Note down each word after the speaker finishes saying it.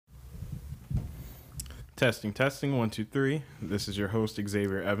Testing, testing, 1, 2, 3. This is your host,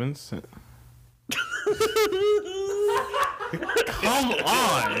 Xavier Evans. Come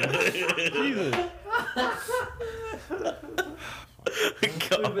on! Jesus.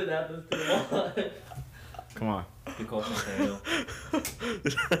 We've been at this too long. Come on. Be close to Daniel.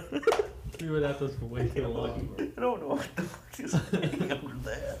 We've been at this for way too long. I don't know what the fuck is happening under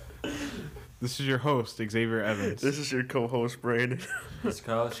that. This is your host, Xavier Evans. This is your co-host, Brandon. This is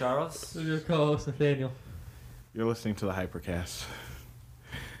Carlos Charles. This is your co-host, Nathaniel. You're listening to the Hypercast.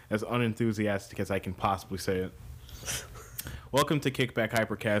 As unenthusiastic as I can possibly say it. Welcome to Kickback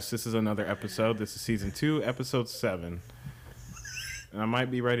Hypercast. This is another episode. This is season 2, episode 7. And I might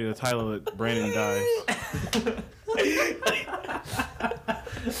be ready to title it Brandon Dies.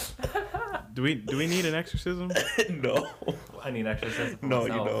 Do we need an exorcism? No. I need exercise. No,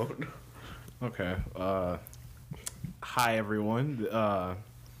 you don't. Okay. Hi everyone.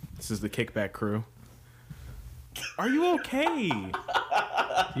 This is the Kickback crew. Are you okay?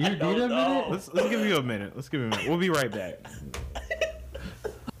 You need a minute? Let's give you a minute. We'll be right back.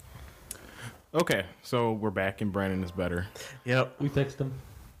 Okay, so we're back and Brandon is better. Yep. We fixed him.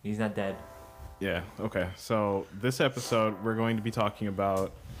 He's not dead. Yeah, okay. So this episode, we're going to be talking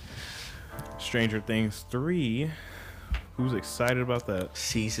about Stranger Things 3. Who's excited about that?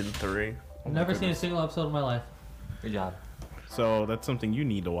 Season 3. I've never seen a single episode of my life. Good job. So that's something you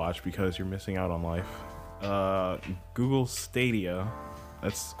need to watch because you're missing out on life. Google Stadia.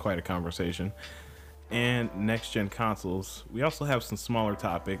 That's quite a conversation. And next-gen consoles. We also have some smaller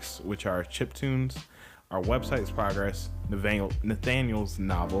topics, which are chiptunes, our website's progress, Nathaniel's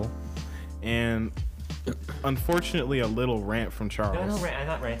novel, and unfortunately a little rant from Charles. No, I'm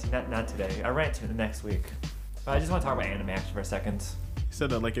not ranting. Not today. I rant to the next week. But I just want to talk about anime action for a second. He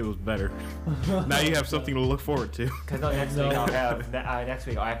said that like it was better. Now you have something to look forward to. Because next week I'll have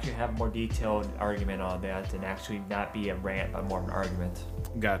actually have a more detailed argument on that, and actually not be a rant, but more of an argument.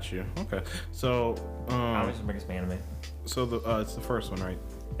 Got you. Okay. So I'm just bring us my anime. so it's the first one, right?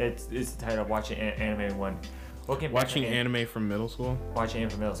 It's the title. Watching anime one. Watching anime from middle school. Watching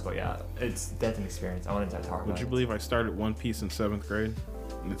anime from middle school. Yeah, that's an experience. I wanted to talk about. Would you believe I started One Piece in 7th grade,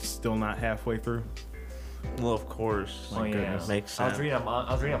 and it's still not halfway through? Well, of course. Oh yeah, goodness. Makes I was sense.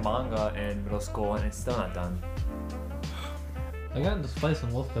 reading a manga in middle school, and it's still not done. I got into Spice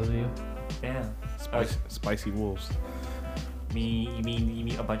and Wolf W. Yeah. Spicy Wolves. You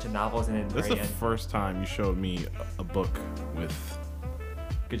mean a bunch of novels and then That's the very end. first time you showed me a book with.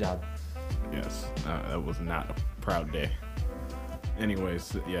 Good job. Yes, that was not a proud day.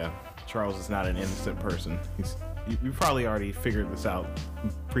 Anyways, yeah, Charles is not an innocent person. You probably already figured this out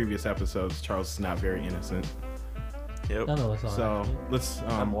in previous episodes. Charles is not very innocent. Yep. None of us are. So actually. let's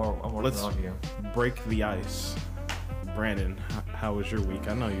I'm more let's than you. break the ice. Brandon, how was your week?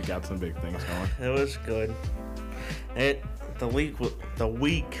 I know you got some big things going. It was good. The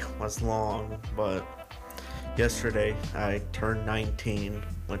week was long, but yesterday I turned 19,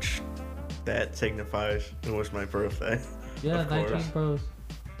 which that signifies it was my birthday. Yeah, of 19 course. bros.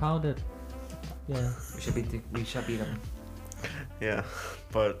 Pounded. Yeah. We should beat them. Yeah,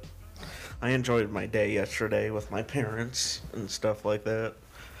 but I enjoyed my day yesterday with my parents and stuff like that.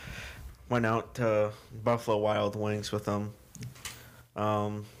 Went out to Buffalo Wild Wings with them.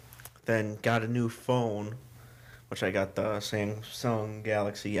 Then got a new phone, which I got the Samsung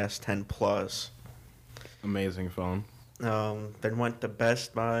Galaxy S10 Plus. Amazing phone. Then went to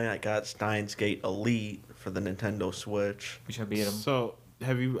Best Buy. I got Steins Gate Elite for the Nintendo Switch. We should beat them. So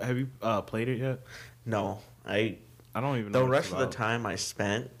have you played it yet? No, I don't even know. the what rest it's of the about. time I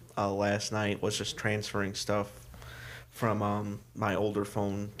spent last night was just transferring stuff from my older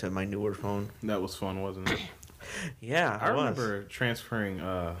phone to my newer phone. That was fun, wasn't it? Yeah, I it was. remember transferring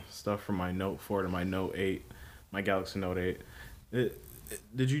stuff from my Note 4 to my Note 8, my Galaxy Note 8.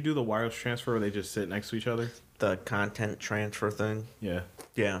 Did you do the wireless transfer where they just sit next to each other? The content transfer thing. Yeah.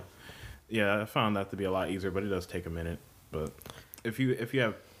 Yeah. Yeah, I found that to be a lot easier, but it does take a minute. But if you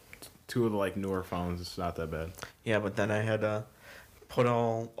have two of the like newer phones, it's not that bad. Yeah, but then I had to put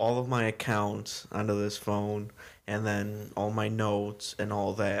all of my accounts onto this phone and then all my notes and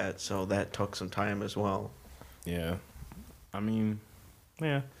all that, so that took some time as well. Yeah. I mean,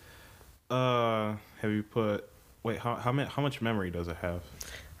 yeah. Have you put how much memory does it have?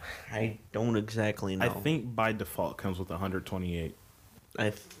 I don't exactly know. I think by default comes with 128.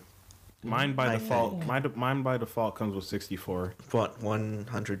 Mine by I default think. mine by default comes with 64. What,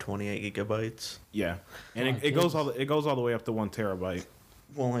 128 gigabytes? Yeah. And Oh, it goes all the way up to 1 terabyte.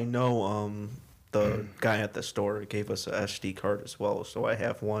 Well, I know the guy at the store gave us a SD card as well, so I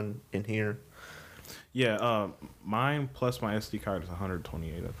have one in here. Yeah, mine plus my SD card is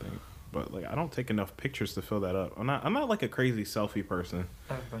 128, I think. but like I don't take enough pictures to fill that up. I'm not like a crazy selfie person.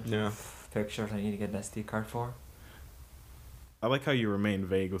 I have a bunch Yeah. of pictures I need to get an SD card for. I like how you remain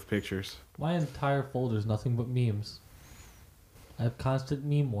vague with pictures. My entire folder is nothing but memes. I have constant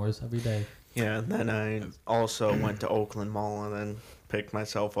meme wars every day. Yeah, and then I also went to Oakland Mall and then picked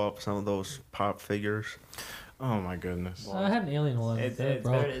myself up some of those pop figures. Oh my goodness. Well, I had an alien one. It's They're better,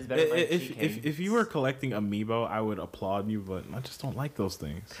 broke. it's better than If you were collecting Amiibo, I would applaud you, but I just don't like those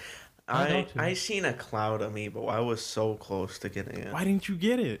things. I I don't too. I seen a Cloud amiibo. I was so close to getting it. Why didn't you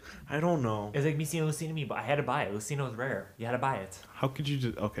get it? I don't know. It's like me seeing Lucina me, but I had to buy it. Lucina was rare. You had to buy it. How could you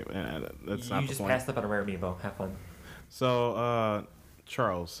just? Okay, man, that's not You the just point. passed up on a rare amiibo. Have fun. So,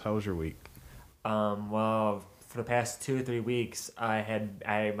 Charles, how was your week? Well, for the past 2 or 3 weeks, we had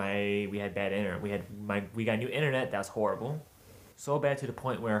bad internet. We got new internet. That's horrible. So bad to the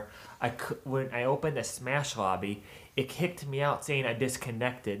point where when I opened the Smash lobby, it kicked me out saying I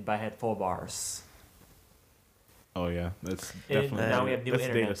disconnected, but I had full bars. Oh yeah, that's And definitely now we have new that's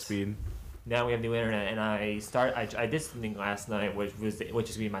internet. data speed. Now we have new internet, and I did something last night, which is going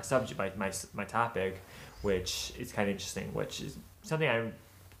to be my subject, my topic, which is kind of interesting, which is something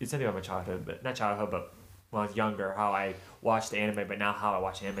it's something about my childhood, but not childhood, but when I was younger, how I watched anime, but now how I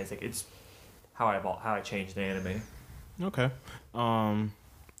watch anime. It's how I changed the anime. Okay. Other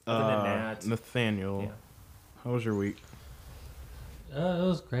than that, Nathaniel, Yeah. how was your week? It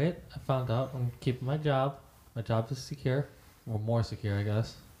was great. I found out I'm keeping my job. My job is secure, or more secure, I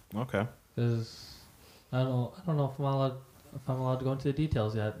guess. Okay. Because I don't know if I'm allowed to go into the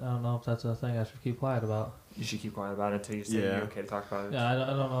details yet. I don't know if that's a thing I should keep quiet about. You should keep quiet about it until you say Yeah. you're okay to talk about it. Yeah, I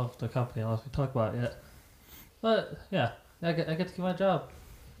don't know if the company allows me to talk about it yet. But yeah, I get to keep my job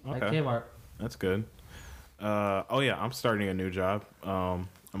at Okay. Kmart. That's good. Oh yeah, I'm starting a new job. I'm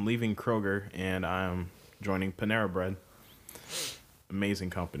leaving Kroger and I'm joining Panera Bread. Amazing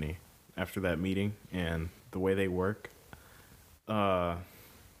company. After that meeting and the way they work, I'll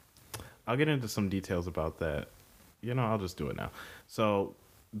get into some details about that. I'll just do it now. So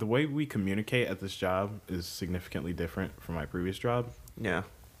the way we communicate at this job is significantly different from my previous job. Yeah.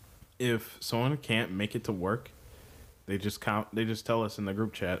 If someone can't make it to work, they just tell us in the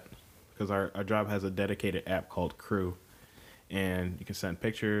group chat, because our job has a dedicated app called Crew, and you can send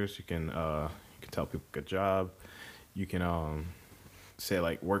pictures, you can tell people good job, you can say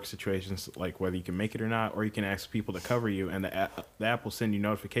like work situations, like whether you can make it or not, or you can ask people to cover you, and the app will send you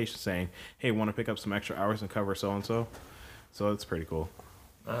notifications saying, hey, want to pick up some extra hours and cover so and so. So it's pretty cool.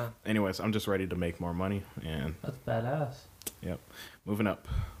 Anyways, I'm just ready to make more money, and That's badass. yep, moving up.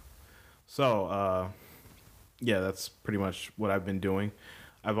 So, yeah, that's pretty much what I've been doing.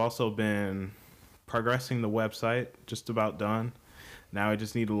 I've also been progressing the website, just about done. Now I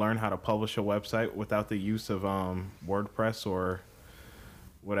just need to learn how to publish a website without the use of WordPress or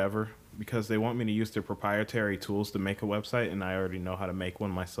whatever, because they want me to use their proprietary tools to make a website, and I already know how to make one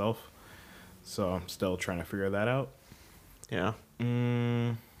myself. So I'm still trying to figure that out. Yeah.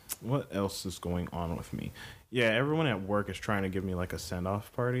 What else is going on with me? Yeah, everyone at work is trying to give me like a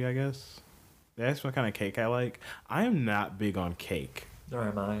send-off party, I guess. They asked what kind of cake I like. I am not big on cake. Nor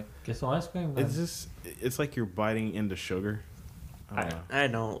am I. Get some ice cream then. It's like you're biting into sugar. I don't know. I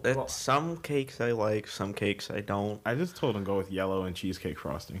know. Well- Some cakes I like, some cakes I don't. I just told them go with yellow and cheesecake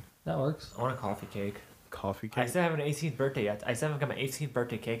frosting. That works. I want a coffee cake. Coffee I cake? still haven't an 18th birthday yet. I still haven't got my 18th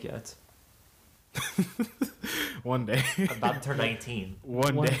birthday cake yet. One day. I'm about to turn 19.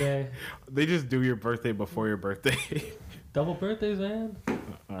 One One day. day. They just do your birthday before your birthday. Double birthdays, man. All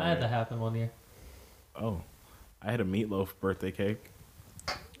I had right. that happen one year. Oh, I had a meatloaf birthday cake.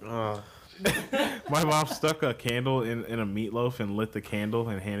 Uh, My mom stuck a candle in a meatloaf and lit the candle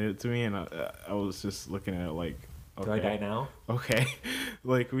and handed it to me, and I was just looking at it like, okay, Do I die now? okay.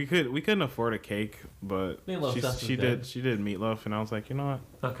 Like we couldn't afford a cake, but Meatloaf stuff is she good. did meatloaf, and I was like, you know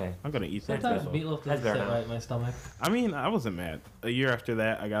what, Okay. I'm gonna eat that. That's Sometimes better. meatloaf That's doesn't better sit now. right in my stomach. I mean, I wasn't mad. A year after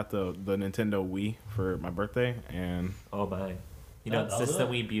that, I got the Nintendo Wii for my birthday, and Oh my. You know, the That'll do system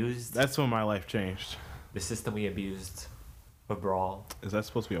it. we abused. that's when my life changed. The system we abused. A brawl. Is that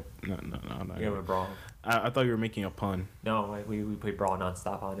supposed to be a no? I'm not. Yeah, a brawl. I thought you were making a pun. No, like, we played brawl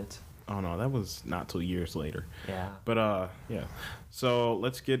nonstop on it. Oh no, that was not till years later. Yeah. But yeah. So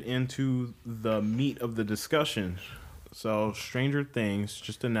let's get into the meat of the discussion. So Stranger Things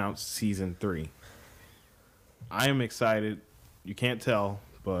just announced season 3. I am excited. You can't tell,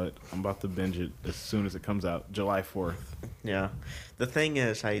 but I'm about to binge it as soon as it comes out, July 4th. yeah. The thing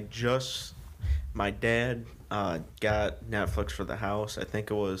is, my dad got Netflix for the house. I think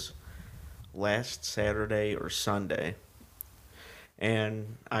it was last Saturday or Sunday.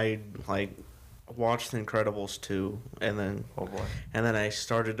 And I watched The Incredibles 2, and then Oh boy. I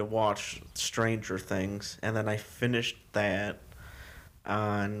started to watch Stranger Things, and then I finished that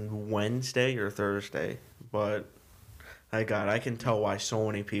on Wednesday or Thursday. But I can tell why so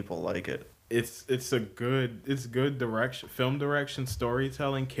many people like it. It's good direction, film direction,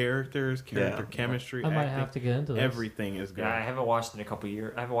 storytelling, character chemistry, I might acting, have to get into this. everything is good. Yeah, I haven't watched it in a couple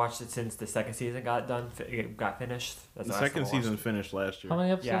years. I haven't watched it since the second season got finished. That's The last second time I watched season it. finished last year. How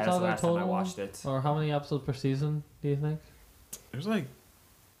many episodes Yeah, that's are the there last time I total? watched it. Or how many episodes per season do you think? There's like,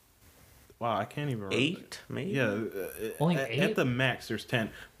 wow, I can't even remember. 8, maybe? Yeah, Only at 8? the max there's 10,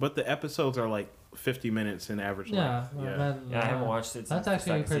 but the episodes are like 50 minutes in average Yeah, length. well, Yeah, then, Yeah, I haven't watched it since That's the actually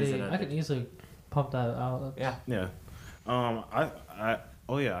second pretty. season. I could easily pump that out. Yeah. yeah.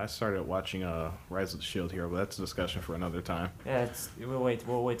 I started watching Rise of the Shield Hero, but that's a discussion for another time. Yeah, we'll wait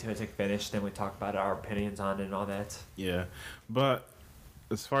till it's finished, then we talk about our opinions on it and all that. Yeah, but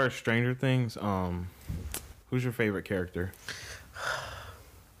as far as Stranger Things, who's your favorite character?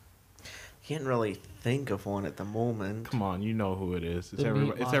 Can't really think of one at the moment. Come on, you know who it is. It's The meat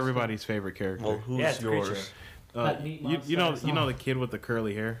It's monster. everybody's favorite character. Well, who's Yeah, it's a yours? creature. That meat You know monster, you know the kid with the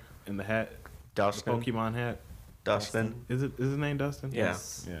curly hair and the hat, the Dustin. Pokemon hat. Dustin. Is his name Dustin? Yeah.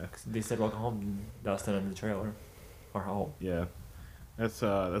 Yes. Yeah. They said welcome home, Dustin, in the trailer. Or home. Yeah. That's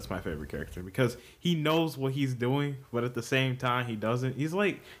my favorite character because he knows what he's doing, but at the same time he doesn't. He's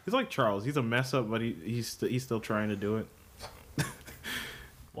like Charles. He's a mess up, but he's still trying to do it.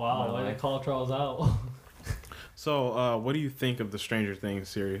 Wow, No why way. they call Charles out? So, what do you think of the Stranger Things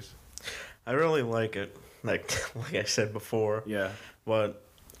series? I really like it. Like I said before. Yeah. But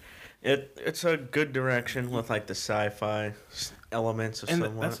it's a good direction with like the sci-fi elements of And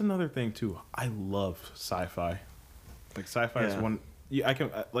somewhat. that's another thing too. I love sci-fi. Like sci-fi is Yeah. one. Yeah, I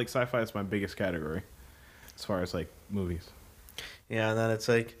can like sci-fi is my biggest category, as far as like movies. Yeah, and then it's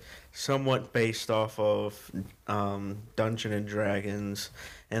like somewhat based off of Dungeon and Dragons,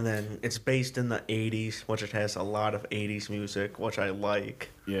 and then it's based in the 80s, which it has a lot of 80s music, which I like.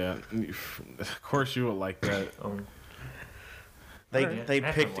 Yeah, of course you would like that. They Alright. they I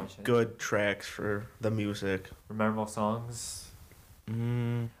haven't picked watched it. good tracks for the music. Memorable songs.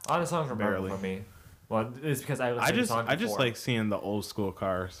 Mm, All the songs are memorable Barely. for me. Well, it's because I listened to the song I just before. like seeing the old school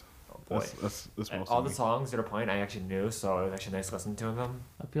cars. Oh, boy. That's And most all of the me. songs that are playing, I actually knew, so it was actually nice listening to them.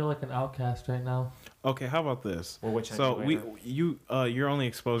 I feel like an outcast right now. Okay, how about this? Well, which So one do you your only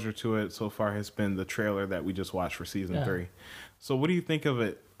exposure to it so far has been the trailer that we just watched for season Yeah. 3. So what do you think of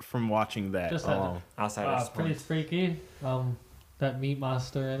it from watching that Just had- alone? outside of this Pretty point. freaky. That meat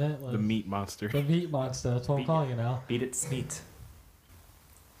monster in it. Was The meat monster. The meat monster. That's what I'm Beat- calling it now. Beat it, Sneet.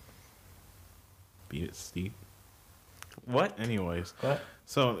 Beat it, Steve. What? Anyways, What?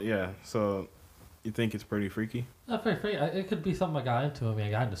 so you think it's pretty freaky? Not very freaky. It could be something I got into. I mean,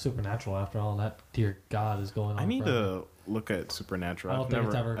 I got into Supernatural after all, and that dear God is going on. I need forever. to look at Supernatural. I don't think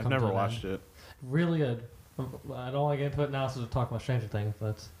it's ever I've come never to an watched end. it. Really good. I don't want to get into it now, so we're talking about Stranger Things, but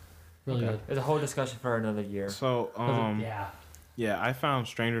it's really Okay. good. There's a whole discussion for another year. So Yeah. yeah, I found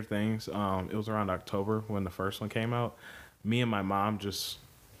Stranger Things. It was around October when the first one came out. Me and my mom just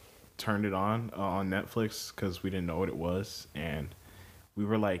turned it on Netflix because we didn't know what it was, and we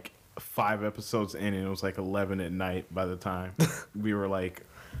were like 5 episodes in, and it was like 11 at night by the time we were like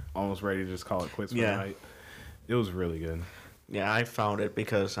almost ready to just call it quits for Yeah. the night. It was really good. Yeah, I found it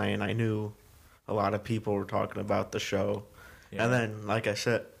because I knew a lot of people were talking about the show. Yeah. And then like I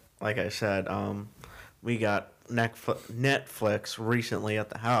said, we got Netflix recently at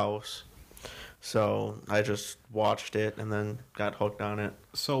the house. So I just watched it and then got hooked on it.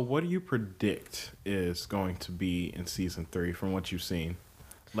 So, what do you predict is going to be in season 3 from what you've seen?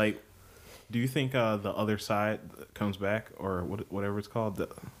 Like, do you think the other side comes back, or whatever it's called,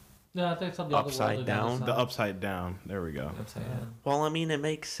 Yeah, I think something Upside Down? the upside down? There we go. Upside Yeah. down. Well, I mean, it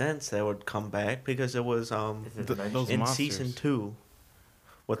makes sense that it would come back because it was Is it Th- dimension? those in monsters. season 2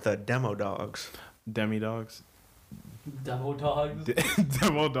 with the demo dogs. Demi-dogs. Demo dogs.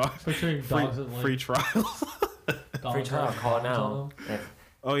 Demo dogs. Picturing dogs with, like, Free trials. dogs Free trial, with call it dogs on now. them.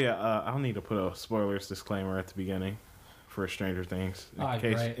 Oh yeah, I'll need to put a spoilers disclaimer at the beginning for Stranger Things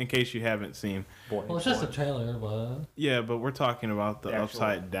Great. in case you haven't seen. Boy, Well, it's just a boy. trailer, but Yeah, but we're talking about the The actual-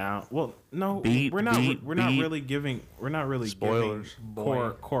 upside down. Well, no, Beep, we're not. beep, we're not beep. really giving. We're not really Spoilers.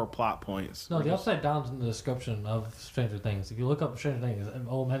 giving core plot points. no, We're the just- upside down's in the description of Stranger Things. If you look up Stranger Things, it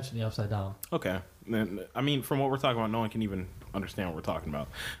will mention the upside down. Okay. Then, I mean, from what we're talking about, no one can even understand what we're talking about.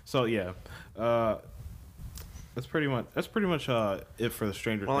 So yeah, that's pretty much it for the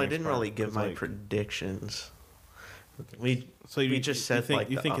Stranger Well, I Things didn't part. really give It's my like- predictions. So you we just said, think like,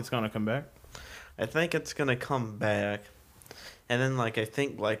 you the think up- it's gonna come back? I think it's gonna come back, And then like I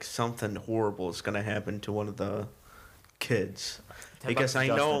think like something horrible is gonna happen to one of the kids. Because I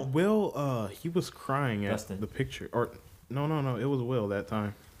know Will, he was crying at Dustin. the picture. Or no, it was Will that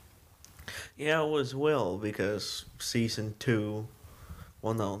time. Yeah, it was Will because season 2.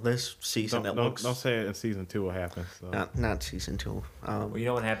 Well, no, this season Don't say it in season 2 what happened. So. not season 2. Well, you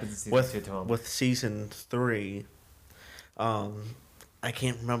know what happens in season with 2 to him. with season 3, I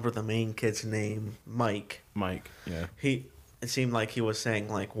can't remember the main kid's name. Mike. Yeah. It seemed like he was saying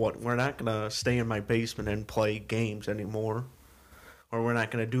like, "What? We're not gonna stay in my basement and play games anymore, or we're not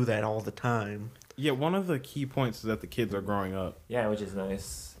gonna do that all the time." Yeah, one of the key points is that the kids are growing up. Yeah, which is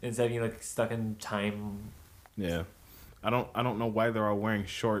nice. Instead of being like stuck in time. Yeah. I don't know why they're all wearing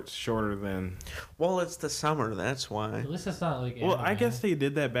shorts shorter than. Well, it's the summer. That's why. At least it's not like. Well, I anime. guess they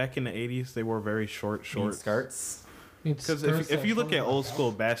did that back in the 80s. They wore very short Mean shorts. skirts. I mean, Because skirts if are you look at shorter. old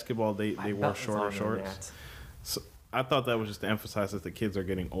school basketball, they My wore belt was shorter longer than shorts. that. So I thought that was just to emphasize that the kids are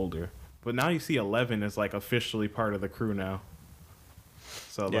getting older. But now you see 11 is like officially part of the crew now.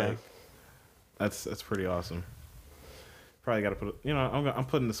 So Yeah. like, that's pretty awesome. Probably got to put I'm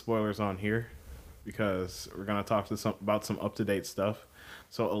putting the spoilers on here because we're gonna talk to about some up to date stuff.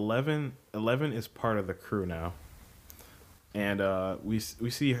 So 11 is part of the crew now, and we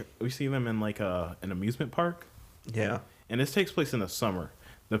see them in like an amusement park. Yeah. And this takes place in the summer.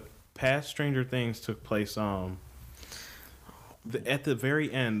 The past Stranger Things took place at the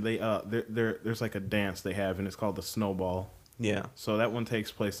very end. There's like a dance they have, and it's called the Snowball. Yeah. So that one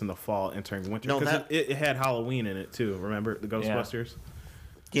takes place in the fall, entering winter. No, Because that- it had Halloween in it too. Remember the Ghostbusters?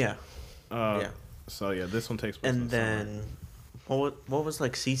 Yeah. Yeah. Yeah. So yeah, this one takes place. in And the summer. then, what was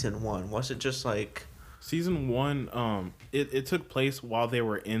like season 1? Was it just like? Season 1, it took place while they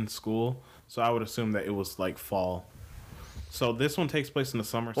were in school, so I would assume that it was like fall. So this one takes place in the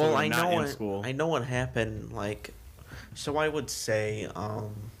summer, so Well, they're I not know in school. I know what happened. Like, so I would say,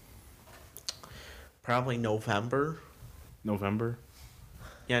 probably November. November.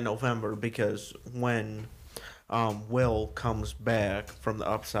 Yeah, November, because when Will comes back from the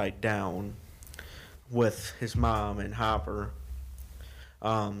Upside Down with his mom and Hopper,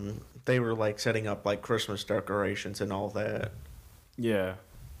 they were like setting up like Christmas decorations and all that. Yeah.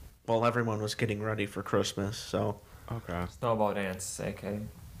 Well, everyone was getting ready for Christmas, so Okay. Snowball dance, aka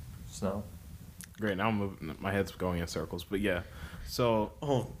snow. Great. Now I'm moving. My head's going in circles, but yeah. So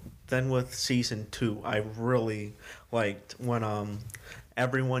then with season 2, I really liked when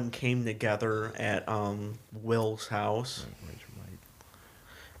everyone came together at Will's house.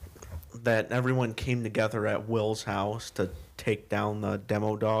 That everyone came together at Will's house to take down the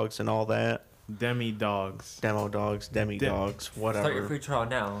demo dogs and all that. demi dogs. Demo dogs, demi dogs, whatever. Start your free trial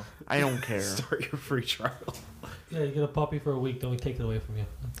now. I don't care. Start your free trial. Yeah, you get a puppy for a week, then we take it away from you.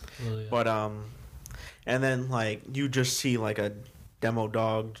 That's really, But and then like you just see like a demo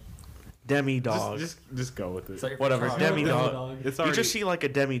dog, demi dog. Just go with it. Start your free Whatever, trial. demi Demo dog. dog. It's You already just see like a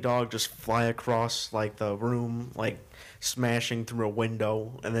demi dog just fly across like the room, like smashing through a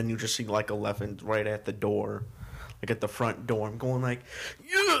window, and then you just see like 11 right at the door, like at the front door. I'm going like,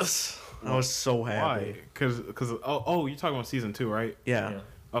 yes! I was so happy. why? Because you're talking about season 2, right? Yeah. Yeah.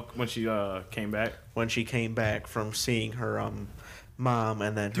 Oh, when she came back. When she came back from seeing her mom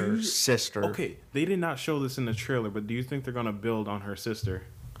and then Do her you- sister. Okay, they did not show this in the trailer, but do you think they're gonna build on her sister?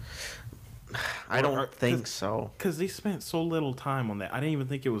 I don't or- think so. Because they spent so little time on that. I didn't even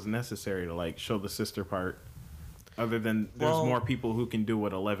think it was necessary to like show the sister part. Other than there's Well- more people who can do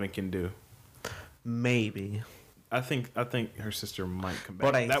what 11 can do. Maybe. I think her sister might come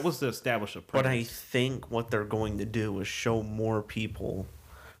back. But that was to establish a But I premise. think what they're going to do is show more people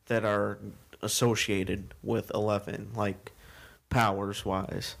that are associated with 11, like powers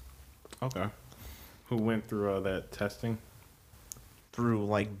wise, Okay. Who went through that testing? through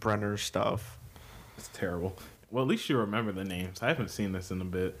like Brenner stuff. It's terrible. Well, at least you remember the names. I haven't seen this in a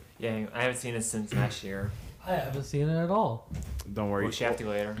bit. Yeah, I haven't seen it since last year. I haven't seen it at all. Don't worry. We'll shaft you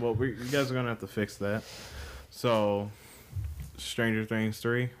later. Well, you guys are gonna have to fix that. So, Stranger Things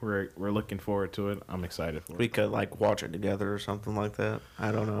 3, we're looking forward to it. I'm excited for We it. could like watch it together or something like that.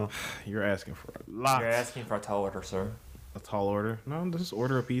 I don't know. You're asking for a lot. You're asking for a tall order, sir. A tall order? No, just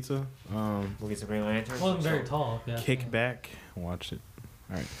order a pizza. We'll get some Green Lanterns. It wasn't very tall. Yeah. Kick back, watch it.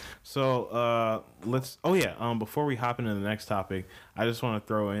 All right. So let's. Oh yeah. Before we hop into the next topic, I just want to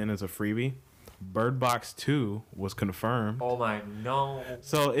throw in as a freebie. Bird Box 2 was confirmed. Oh my no.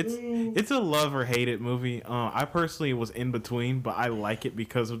 So it's a love or hate it movie. I personally was in between, but I like it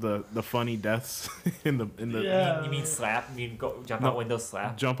because of the funny deaths in the Yeah. You mean slap? You mean go jump No. out window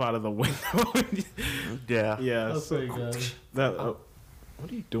slap? jump out of the window. Yeah. Yeah. That's so pretty good. that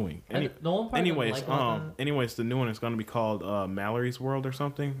What are you doing? No one probably doesn't like about that. Anyways, the new one is going to be called Mallory's World or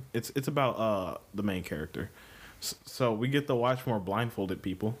something. It's about the main character. So we get to watch more blindfolded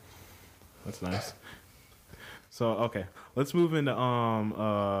people. That's nice. So okay, let's move into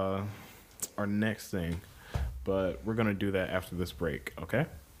our next thing, but we're gonna do that after this break. Okay.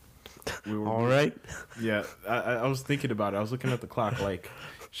 All right. Yeah, I was thinking about it. I was looking at the clock, like,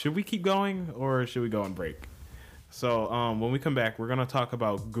 should we keep going or should we go on break? So when we come back, we're gonna talk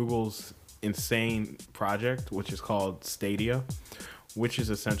about Google's insane project, which is called Stadia, which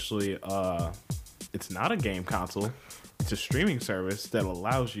is essentially it's not a game console. It's a streaming service that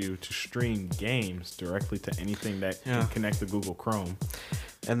allows you to stream games directly to anything that can connect to Google Chrome.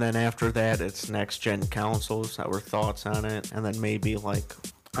 And then after that, it's next gen consoles, our thoughts on it, and then maybe like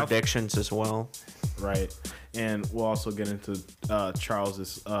predictions as well. Right. And we'll also get into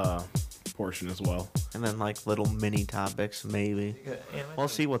Charles's portion as well. And then like little mini topics, maybe. We'll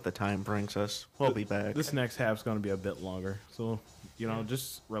see what the time brings us. We'll be back. This next half's going to be a bit longer. So,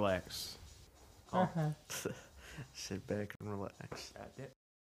 just relax. Sit back and relax.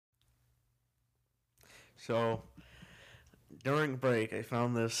 So, during break, I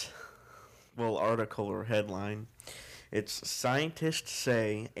found this little article or headline. It's scientists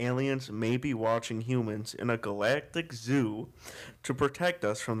say aliens may be watching humans in a galactic zoo to protect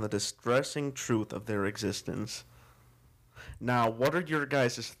us from the distressing truth of their existence. Now, what are your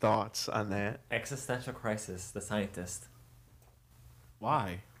guys' thoughts on that? Existential crisis, the scientist.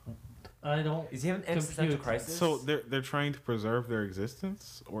 Why? I don't. Is he having an existential crisis? So they're trying to preserve their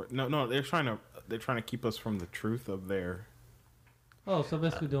existence, or no, they're trying to keep us from the truth of their. Oh, so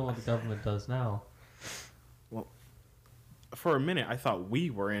basically doing what the government does now. Well, for a minute, I thought we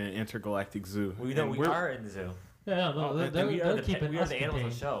were in an intergalactic zoo. We are in the zoo. Yeah, no, they're keeping we are us the animals of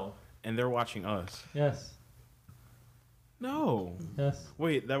contained. the show. And they're watching us. Yes. No. Yes.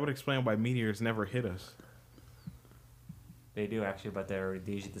 Wait, that would explain why meteors never hit us. They do actually, but their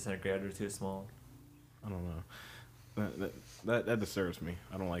radiation disintegrator are too small. I don't know. That disturbs me.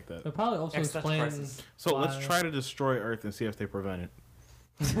 I don't like that. It probably also explains. So let's try to destroy Earth and see if they prevent it.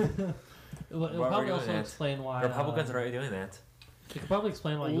 It'll probably also explain why. Republicans are already doing that. It could probably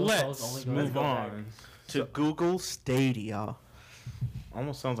explain why Let's UFOs only move on to Google Stadia.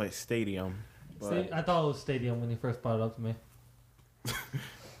 Almost sounds like Stadium. But I thought it was Stadium when you first brought it up to me.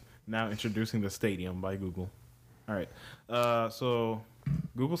 Now introducing the Stadium by Google. All right. So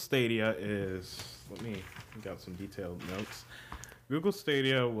Google Stadia is. We got some detailed notes. Google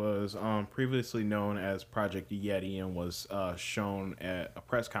Stadia was previously known as Project Yeti and was shown at a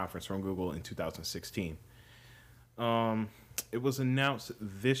press conference from Google in 2016. It was announced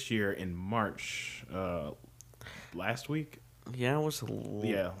this year in March, last week. Yeah, it was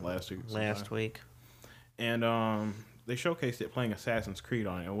last week. Last week. And they showcased it playing Assassin's Creed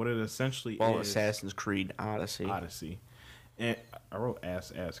on it, and what it essentially is. Assassin's Creed Odyssey. And I wrote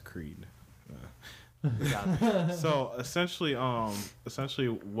Ass Creed. So essentially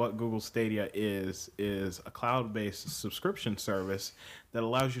what Google Stadia is a cloud-based subscription service that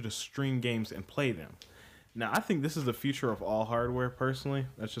allows you to stream games and play them. Now, I think this is the future of all hardware, personally.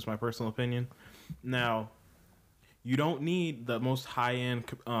 That's just my personal opinion. Now, you don't need the most high-end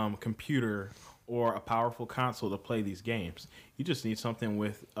computer or a powerful console to play these games. You just need something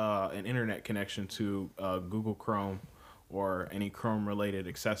with an internet connection to Google Chrome or any Chrome-related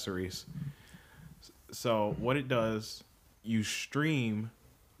accessories. So what it does, you stream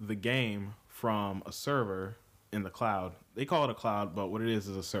the game from a server in the cloud. They call it a cloud, but what it is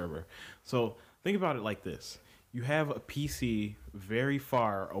a server. So think about it like this. You have a PC very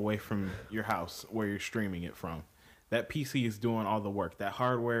far away from your house where you're streaming it from. That PC is doing all the work. That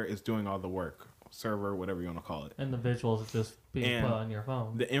hardware is doing all the work. Server, whatever you want to call it. And the visuals are just being put on your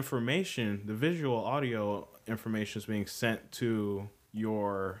phone. The information, the visual audio information is being sent to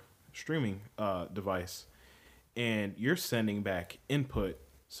your streaming device, and you're sending back input.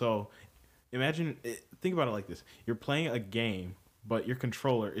 So think about it like this. You're playing a game, but your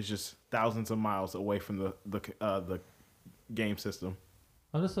controller is just thousands of miles away from the game system.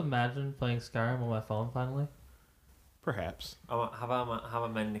 I'll just imagine playing Skyrim on my phone finally. Perhaps. How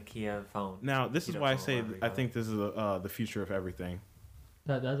about my Nokia phone? Now, this is why I say I think this is the future of everything.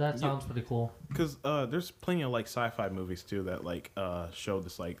 That sounds pretty cool. Because there's plenty of like sci-fi movies too that like show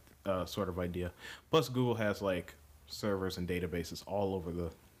this like sort of idea. Plus, Google has like servers and databases all over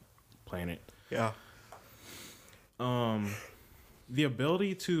the planet. Yeah. The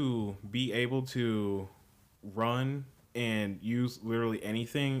ability to be able to run and use literally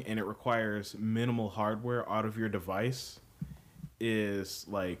anything, and it requires minimal hardware out of your device, is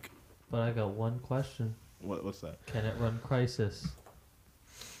like. But I got one question. What's that? Can it run Crysis?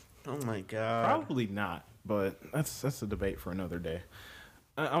 Oh my god. Probably not, but that's a debate for another day.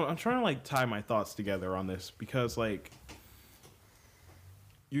 I'm trying to like tie my thoughts together on this because like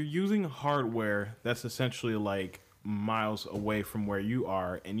you're using hardware that's essentially like miles away from where you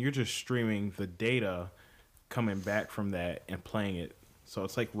are, and you're just streaming the data coming back from that and playing it. So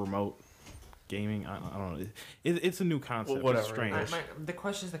it's like remote gaming. I don't know. It's a new concept. Well, It's whatever. strange. The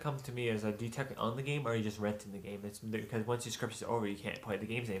questions that come to me is, do you technically own the game or are you just renting the game? It's because once your subscription's over, you can't play the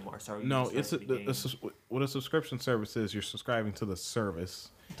games anymore. So are you No, just it's renting the game? what a subscription service is. You're subscribing to the service.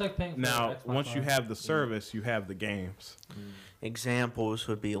 It's like paying for Now, Xbox once you Live. have the service, you have the games. Examples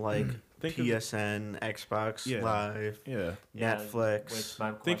would be like Think of- PSN, Xbox Yeah. Live, Yeah. Yeah, Netflix, which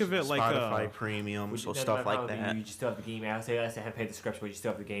my Think of it question- like Spotify Premium, Would so you- stuff my like problem would be that. You just still have the game. I say have paid the subscription, but you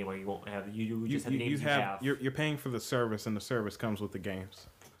still have the game, or you won't have. You just have the you games you have. you're paying for the service, and the service comes with the games.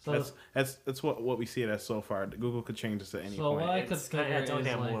 So, That's what we see it as so far. Google could change this at any So point. what I could It's kind figure of, that's the only is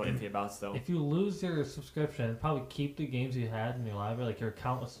thing I'm a little like, iffy about still. if you lose your subscription, probably keep the games you had in your library. Like your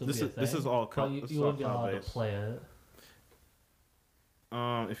account will still This be a is- thing. this is all but cloud- you, this you is all wouldn't be allowed to cloud-based. play it.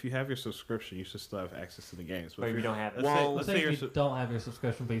 If you have your subscription, you should still have access to the games. But if you don't have it, let's say, Well, let's Let's say say you're if you don't have your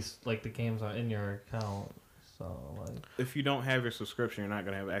subscription, but like the games are in your account. So like, if you don't have your subscription, you're not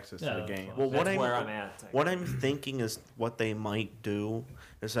going to have access Yeah, to the that's game. fine. Well, that's what where I'm I'm at. what I'm thinking is what they might do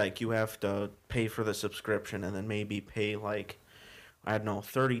is like you have to pay for the subscription and then maybe pay like I don't know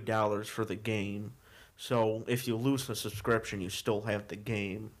 $30 for the game. So if you lose the subscription, you still have the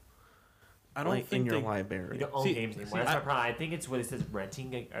game. I don't like, think in your they, library. You don't own See- games anymore. see, That's I- my problem. I think it's what it says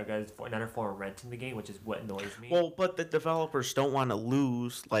renting, another form of renting the game, which is what annoys me. Well, but the developers don't want to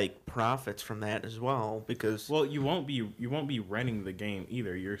lose like profits from that as well because Well, you won't be renting the game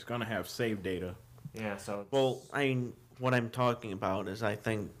either. You're going to have save data. yeah, so well, what I'm talking about is I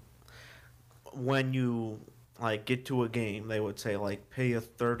think when you like get to a game, they would say like pay a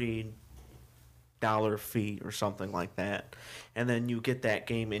 $30 fee or something like that, and then you get that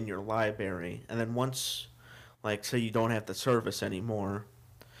game in your library, and then once, like say you don't have the service anymore,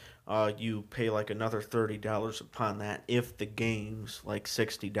 you pay like another $30 upon that if the game's like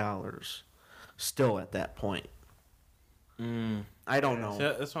 $60 still at that point. I don't know.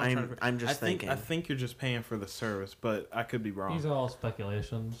 So that's what I'm trying to. I'm just think, thinking. I think you're just paying for the service, but I could be wrong. these are all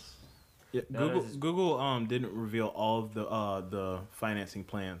speculations. Yeah, No, Google this is- Google didn't reveal all of the financing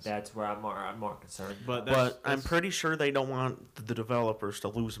plans. that's where I'm more concerned. But about. that's- But I'm pretty sure they don't want the developers to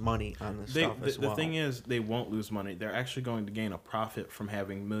lose money on this stuff as the well. thing is, they won't lose money. They're actually going to gain a profit from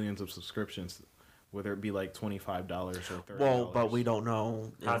having millions of subscriptions, whether it be like $25 or $30. well, but we don't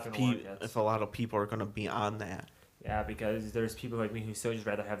know How it's if, gonna work yet. if a lot of people are going to be on that. Yeah, because there's people like me who still just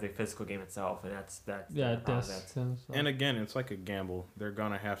rather have the physical game itself, and that's Yeah, the problem. discs and stuff. And again, it's like a gamble. They're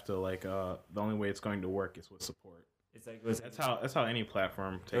gonna have to like the only way it's going to work is with support. It's like it was, That's how any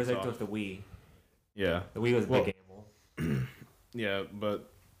platform it was takes like off. with the Wii. Yeah, The Wii was a Well- big gamble. yeah,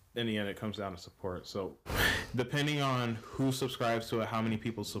 but in the end, it comes down to support. So, depending on who subscribes to it, how many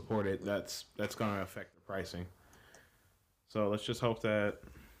people support it, that's going to affect the pricing. So let's just hope that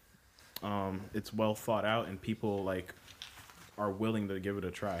it's well thought out and people like are willing to give it a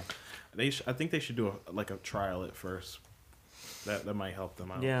try. I think they should do a trial at first. That might help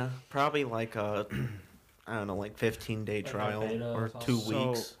them out. Yeah, probably like a, I don't know, like 15-day Like a trial beta or or something. 2 So-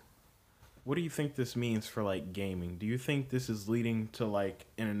 weeks. What do you think this means for like gaming? Do you think this is leading to like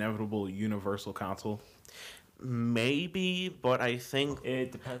an inevitable universal console? Maybe, but I think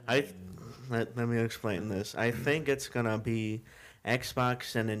It depends. let me explain this. I think it's gonna be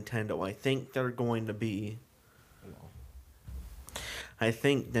Xbox and Nintendo. I think they're going to be. I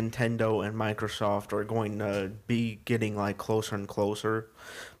think Nintendo and Microsoft are going to be getting like closer and closer,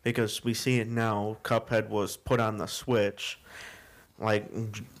 because we see it now. Cuphead was put on the Switch,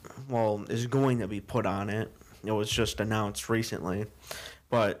 is going to be put on it. It was just announced recently,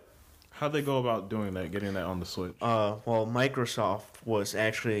 but How'd they go about doing that, getting that on the Switch? Microsoft was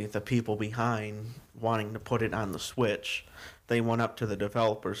actually the people behind wanting to put it on the Switch. They went up to the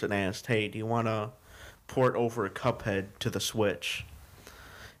developers and asked, hey, do you want to port over Cuphead to the Switch?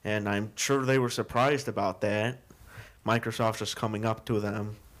 And I'm sure they were surprised about that. Microsoft just coming up to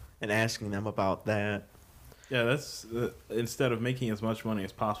them and asking them about that. Yeah, that's instead of making as much money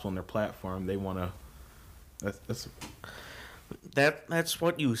as possible on their platform, they want to. That's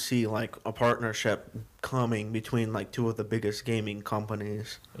what you see, like a partnership coming between like two of the biggest gaming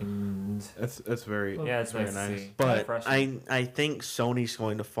companies. And That's very yeah, it's very nice to nice. see. But Frustrating. I think Sony's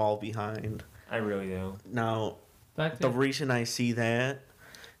going to fall behind. I really do. Now, Back to the reason I see that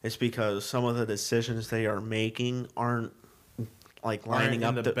is because some of the decisions they are making aren't like lining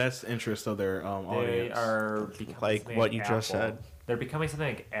Aren't up in the best interest of their They audience. are becoming Like something what you just Apple. said. They're becoming something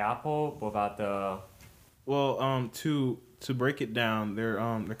like Apple without the. Well, to break it down, they're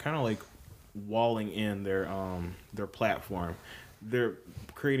kind of like walling in their platform. They're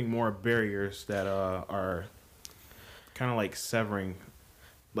creating more barriers that are kind of like severing.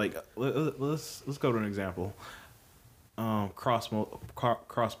 Like let's go to an example.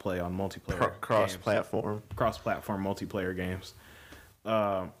 Cross-play on multiplayer Cross-platform. cross-platform multiplayer games.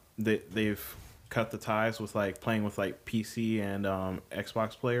 They've cut the ties with like playing with like PC and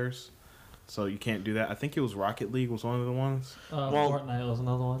Xbox players, so you can't do that. I think it was Rocket League was one of the ones. Fortnite was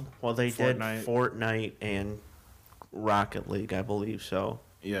another one. Well, they Fortnite. did Fortnite and Rocket League, I believe so.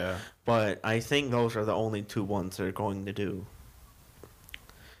 Yeah, But I think those are the only two ones they're going to do.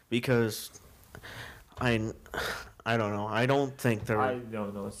 Because I don't know. I don't think I they're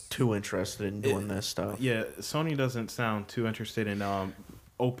don't know. too interested in doing this stuff. yeah. Sony doesn't sound too interested in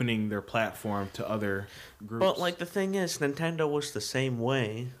opening their platform to other groups. But like the thing is, Nintendo was the same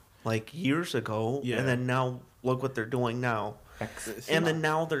way like years ago, Yeah. and then now look what they're doing now. And then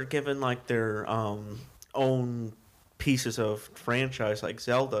now they're giving like their own pieces of franchise like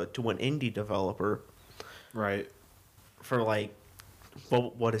Zelda to an indie developer right. for like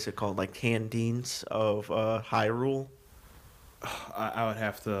what is it called, like Handines of Hyrule. I would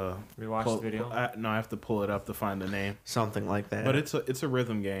have to Rewatch pull, the video. I have to pull it up to find the name. Something like that. But it's a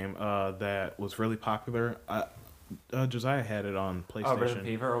rhythm game that was really popular. Josiah had it on PlayStation. Oh, Rhythm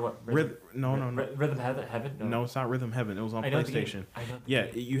Fever or what? No. Rhythm Heaven. No, it's not Rhythm Heaven. It was on I know the game. PlayStation. I know the Yeah,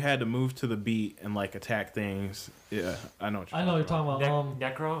 game. you had to move to the beat and like attack things. Yeah, I know what you're I know what you're talking about.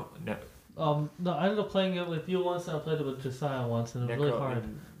 Necro. No, I ended up playing it with you once, and I played it with Josiah once, and it was really hard.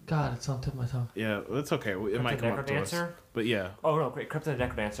 God, it's on the tip of my tongue. Yeah, it's okay. It might come up to us. Necrodancer? But yeah, Oh no, great. Crypt of the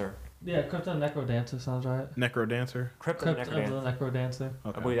Necrodancer. Yeah, Crypt of the Necrodancer sounds right. Necro Dancer. Crypt of the Crypt of the Necrodancer.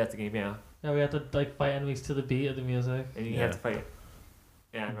 Necrodancer. I believe that's the game. Yeah, Yeah, we have to like fight enemies to the beat of the music. and you Yeah. have to fight.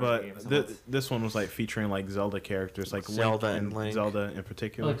 Yeah, I remember But the game. It was once. this one was like featuring like Zelda characters, like Zelda Link and and Link. Zelda in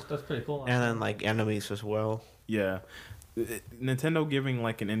particular. That's pretty cool. and then like enemies as well. Yeah. Nintendo giving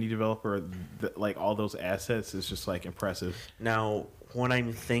like an indie developer like all those assets is just like impressive. Now, what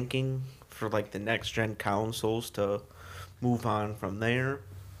I'm thinking for like the next gen consoles to move on from there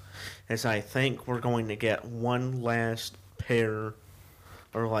is I think we're going to get one last pair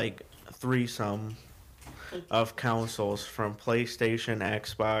or like threesome of consoles from PlayStation,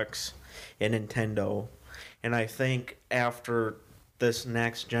 Xbox, and Nintendo. And I think after this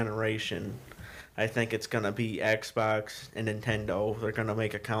next generation, I think it's going to be Xbox and Nintendo. They're going to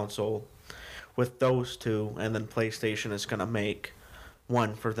make a console with those two, and then PlayStation is going to make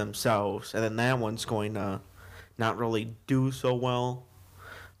one for themselves. And then that one's going to not really do so well,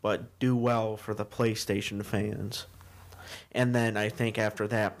 but do well for the PlayStation fans. And then I think after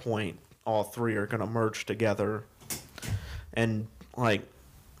that point, all three are going to merge together and like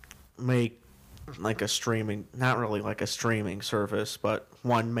make like a streaming, not really like a streaming service, but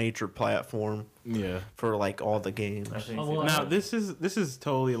one major platform Yeah. for like all the games. I think Oh, so. well, Now this is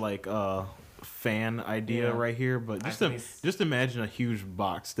totally like a fan idea Yeah. right here, but I just think it's- just imagine a huge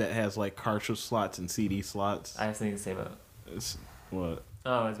box that has like cartridge slots and CD slots. I have something to say about it. It's, what?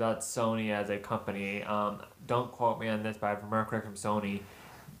 Oh, it's about Sony as a company. Don't quote me on this, but I've heard correct from Sony.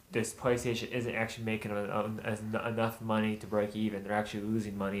 This PlayStation isn't actually making enough money to break even. They're actually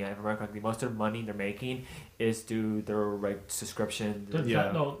losing money. I've heard correctly. Most of the money they're making is through their like subscription.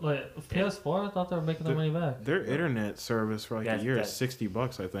 Yeah. No, like PS4. I thought they were making their money back. Their internet service for like a That's- year is that's-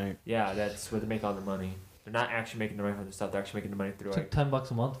 $60, I think. Yeah, that's where they make all the money. They're not actually making the money from the stuff. They're actually making the money through It's like like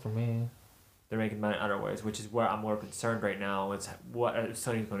 $10 a month for me. they're making money other ways, which is where I'm more concerned right now. Is what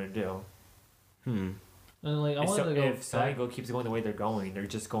Sony's going to do. And like I wanted to go If back. Sony keeps going the way they're going, they're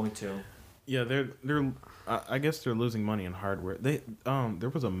just going to. Yeah, they're. I guess they're losing money in hardware. They there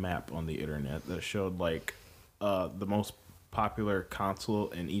was a map on the internet that showed like the most popular console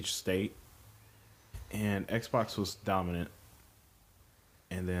in each state, and Xbox was dominant,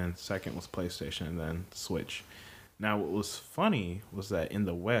 and then second was PlayStation, and then Switch. Now, what was funny was that in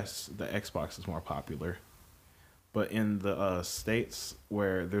the West, the Xbox is more popular, but in the states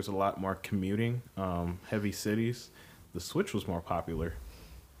where there's a lot more commuting, heavy cities, the Switch was more popular.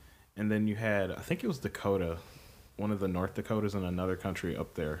 And then you had, I think it was Dakota, one of the North Dakotas in another country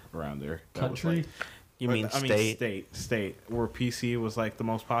up there, around there. That was, Country? like- You mean I state? state, where PC was like the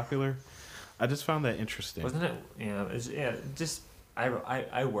most popular. I just found that interesting. Wasn't it? Yeah, just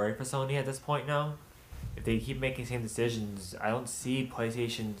I worry for Sony at this point now. If they keep making the same decisions, I don't see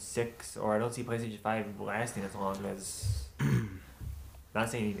PlayStation 6 or I don't see PlayStation 5 lasting as long as. Not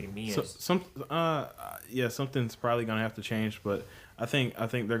saying anything mean. So, something's probably gonna have to change, but I think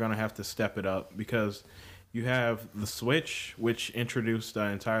they're gonna have to step it up because You have the Switch, which introduced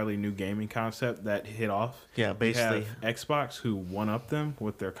an entirely new gaming concept that hit off. Yeah, basically You have Xbox, who one up them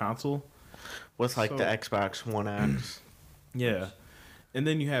with their console. with like So- the Xbox One X. Yeah. And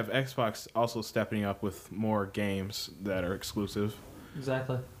then you have Xbox also stepping up with more games that are exclusive.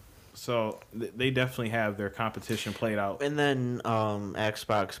 Exactly. So they definitely have their competition played out. And then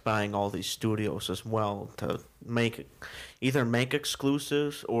Xbox buying all these studios as well to either make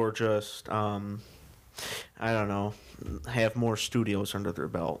exclusives or just I don't know, have more studios under their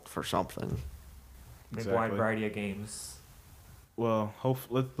belt for something. Make a wide variety of games. Well,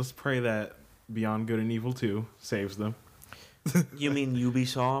 let's pray that Beyond Good and Evil 2 saves them. You mean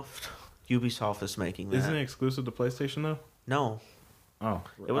Ubisoft? Ubisoft is making that. Isn't it exclusive to PlayStation though? No, Oh,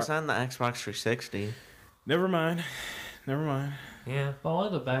 it was on the Xbox 360. Never mind. Yeah. Well, I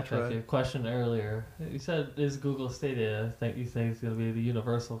wanted to backtrack right. your question earlier. You said, "Is Google Stadia you think it's going to be the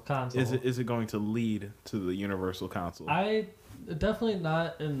universal console?" Is it going to lead to the universal console? I definitely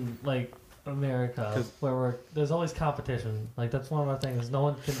not in like America 'Cause- where there's always competition. Like that's one of my things.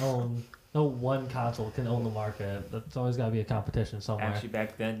 No one console can own the market. That's always got to be a competition somewhere. Actually,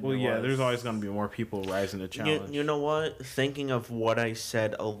 back then. Well, there yeah, was- there's always going to be more people rising to challenge. You know what? Thinking of what I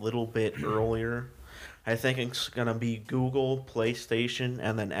said a little bit earlier, I think it's gonna be Google, PlayStation,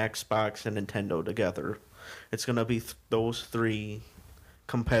 and then Xbox and Nintendo together. It's gonna be those three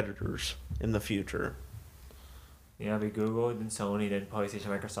competitors in the future, Yeah, it'd be Google, then Sony, then PlayStation,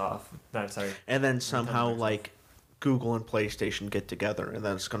 Microsoft. Sorry. and then somehow Microsoft. like Google and PlayStation get together, and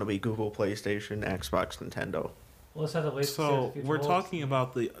then it's gonna be Google, PlayStation, Xbox, Nintendo. Well, let's have to wait. to see what So the future we're holds. talking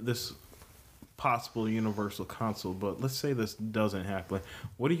about this possible universal console, but let's say this doesn't happen.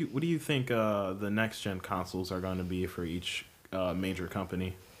 What do you think the next gen consoles are going to be for each major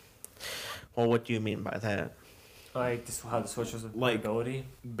company? Well, what do you mean by that? Like this, how the Switch was Like- ability.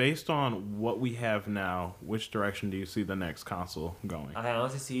 Based on what we have now, which direction do you see the next console going? I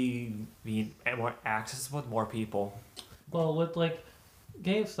honestly see being more accessible to more people. Well, with like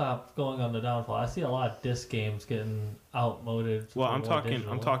GameStop going on the downfall, I see a lot of disc games getting outmoded. Well, for I'm more talking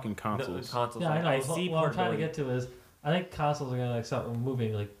digital. I'm talking The consoles. consoles. Yeah, I know. I see what I'm trying to portability. get to is, I think consoles are gonna like start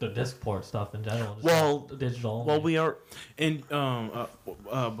removing like the disc port stuff in general. Just Well, like digital. Well, we are. And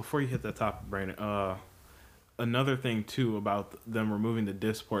before you hit that topic, Brandon, another thing too about them removing the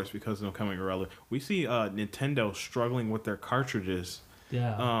disc ports because of them coming irrelevant. We see Nintendo struggling with their cartridges.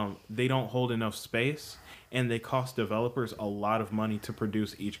 yeah. They don't hold enough space, and they cost developers a lot of money to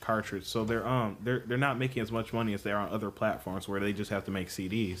produce each cartridge. So they're not making as much money as they are on other platforms where they just have to make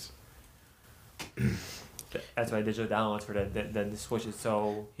CDs. That's why digital downloads for the Switch is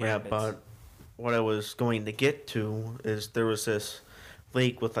so. Yeah, rampant. but what I was going to get to is there was this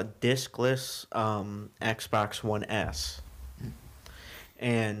leak with a discless Xbox One S,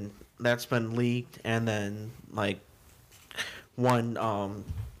 and that's been leaked. And then like one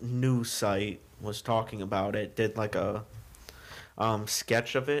news site was talking about it, did like a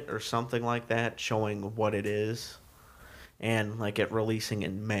sketch of it or something like that, showing what it is, and like it releasing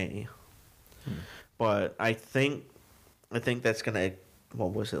in May. But I think that's gonna.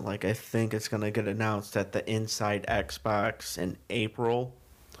 What was it like? I think it's gonna get announced at the Inside Xbox in April,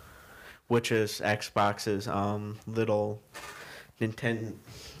 which is Xbox's little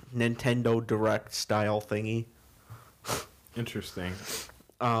Nintendo Direct style thingy. Interesting.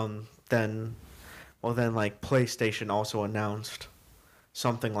 Then like PlayStation also announced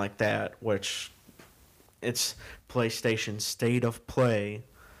something like that, which it's PlayStation State of Play,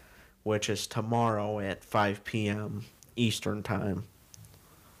 which is tomorrow at 5 p.m. Eastern Time.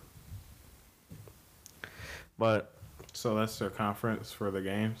 But, So that's their conference for the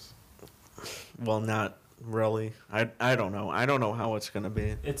games. well, not really. I don't know. I don't know how it's going to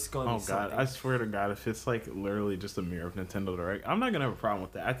be. It's going to Oh be god, something. I swear to God, if it's like literally just a mirror of Nintendo Direct, I'm not gonna have a problem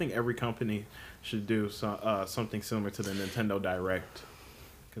with that. I think every company should do something similar to the Nintendo Direct,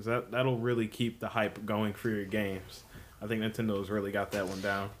 because that'll really keep the hype going for your games. I think Nintendo's really got that one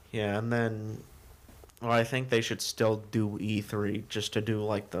down. Yeah, and then, well, I think they should still do E3 just to do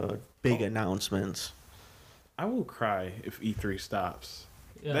like the big announcements. I will cry if E3 stops.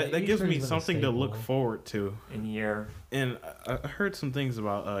 Yeah, that gives E3 me has been a something to look staple. forward to. in a year. And I heard some things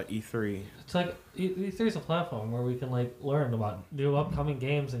about E3. It's like E3 is a platform where we can like learn about new upcoming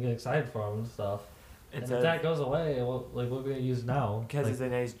games and get excited for them and stuff. It's and if that goes away, what are we gonna use now? because Like, it's a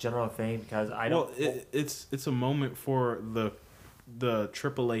nice general thing. Because I Well, don't. it's a moment for the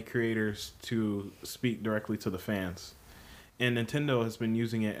AAA creators to speak directly to the fans, and Nintendo has been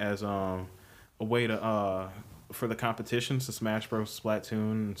using it as a way to for the competitions, the Smash Bros,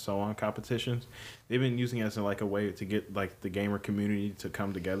 Splatoon, and so on competitions, they've been using it as like a way to get like the gamer community to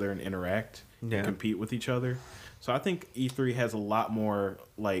come together and interact Yeah. and compete with each other. So I think E3 has a lot more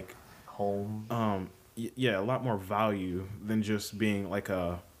like Home. yeah, a lot more value than just being like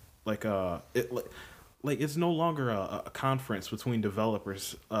it's no longer a conference between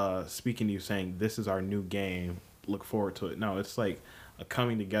developers speaking to you saying this is our new game, look forward to it. No, it's like a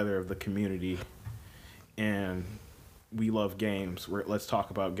coming together of the community, and we love games. Let's talk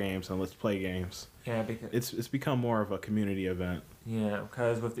about games and let's play games. Yeah, because It's become more of a community event. yeah,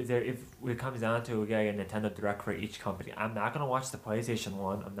 because if it comes down to we gotta get a Nintendo Direct for each company, I'm not gonna watch the PlayStation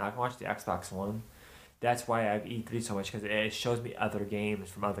one. I'm not gonna watch the Xbox one. That's why I have E3 so much because it shows me other games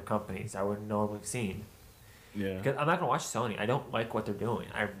from other companies I wouldn't normally have seen. Yeah. Because I'm not gonna watch Sony. I don't like what they're doing.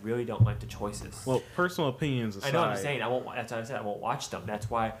 I really don't like the choices. Well, personal opinions aside. I know what I'm saying. I won't. That's what I said. I won't watch them. That's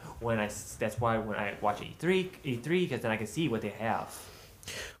why when I watch E3 because then I can see what they have.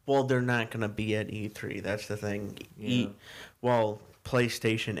 Well, they're not going to be at E3. That's the thing. Yeah.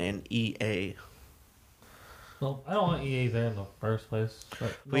 PlayStation and EA. Well, I don't want EA there in the first place.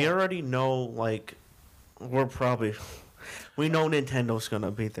 But We no. already know, like, we know Nintendo's going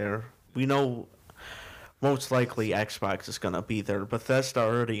to be there. We know most likely Xbox is going to be there. Bethesda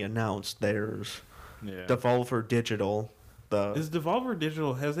already announced theirs. Yeah. Devolver Digital, Is Devolver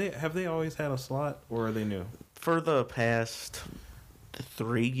Digital have they always had a slot, or are they new? for the past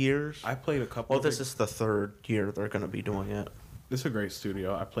 3 years. I played a couple. Well, this is the third year they're going to be doing it. It's a great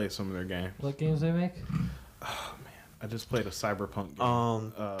studio. I played some of their games. What games they make? I just played a Cyberpunk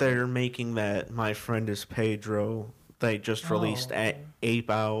game. They're making that My Friend is Pedro. They just released Ape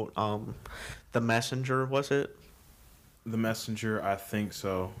Out. The Messenger, was it? The Messenger, I think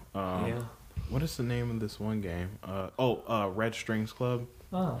so. Yeah. What is the name of this one game? Red Strings Club.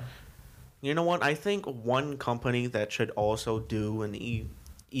 Oh. You know what? I think one company that should also do an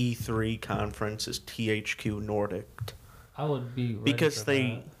E3 conference is THQ Nordic. I would be ready Because for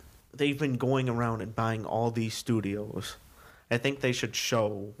that. they've been going around and buying all these studios. I think they should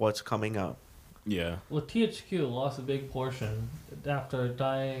show what's coming up. Yeah. Well, THQ lost a big portion after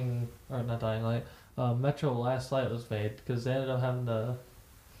Metro Last Light was made because they ended up having to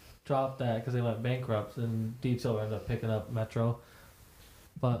drop that because they went bankrupt and Deep Silver ended up picking up Metro.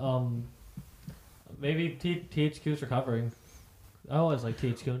 But maybe THQ's recovering. I always like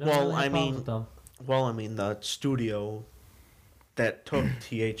THQ. Never Well, really had I problems mean- with them. Well, I mean, the studio that took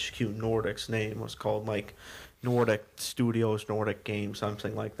THQ Nordic's name was called, like, Nordic Studios, Nordic Games,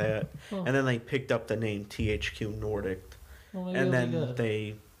 something like that. Oh, And then they picked up the name THQ Nordic. well, maybe And it'll be then good.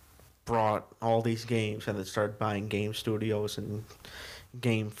 they brought all these games and then started buying game studios and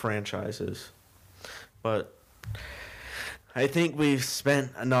game franchises. But I think we've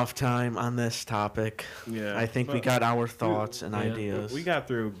spent enough time on this topic. Yeah. I think we But got our thoughts and yeah. ideas. We got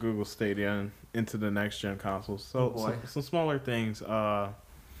through Google Stadia and into the next gen consoles. So, Oh, boy. some smaller things.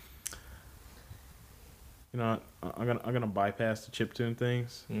 You know, I'm gonna bypass the chiptune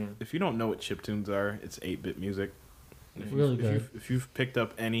things. Yeah. If you don't know what chiptunes are, it's 8-bit music. Really good. If you've picked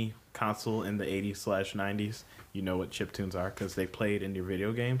up any console in the 80s/90s, you know what chiptunes are because they played in your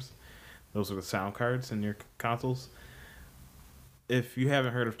video games. Those are the sound cards in your consoles. If you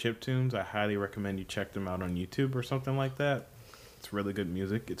haven't heard of chiptunes, I highly recommend you check them out on YouTube or something like that. It's really good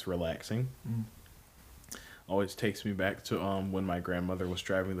music. It's relaxing. Always takes me back to when my grandmother was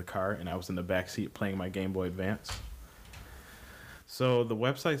driving the car and I was in the back seat playing my Game Boy Advance. So the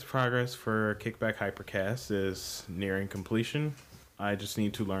website's progress for Kickback Hypercast is nearing completion. I just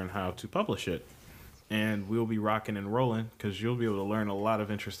need to learn how to publish it. And we'll be rocking and rolling because you'll be able to learn a lot of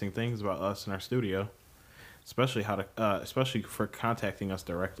interesting things about us in our studio, especially especially for contacting us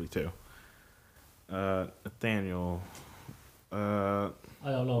directly too. Nathaniel, I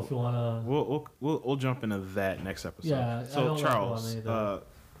don't know if you want to. we'll jump into that next episode. Yeah, I So don't know if you Charles, want me to-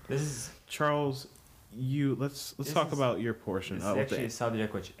 This is Charles, let's This talk is- about your portion. This is with actually a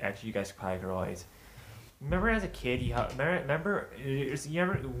subject which actually you guys probably could relate. Remember as a kid, you remember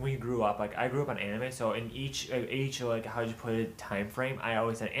when you grew up? Like I grew up on anime, so in each like how'd you put it time frame, I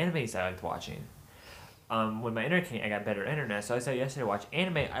always had animes I liked watching. When my internet came, I got better internet, so I said yesterday to watch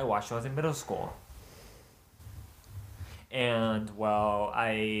anime. I watched when I was in middle school, and well,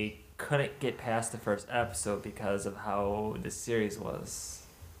 I couldn't get past the first episode because of how the series was.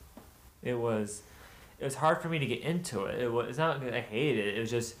 It was hard for me to get into it. It's not that I hated it. It was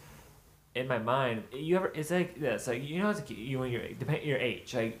just in my mind, it's like this, like you know, it's like you when you're depending your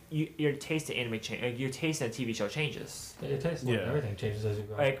age, like your taste in anime change, like your taste in a TV show changes. Your taste, Yeah. everything changes as you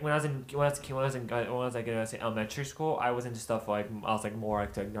grow. Like when I was like in elementary school, I was into stuff like I was like more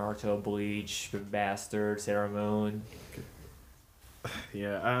like Naruto, Bleach, Bastard, Sailor Moon,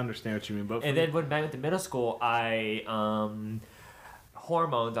 Yeah, I understand what you mean, but and then when I went to middle school, I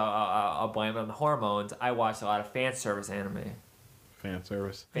hormones. I'll blame it on the hormones. I watched a lot of fan service anime. fan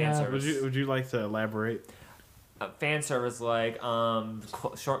service. Fan Yeah. service. Would you like to elaborate? Fan service like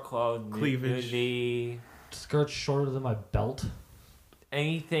short clothes, Cleavage. nudity, Skirts shorter than my belt.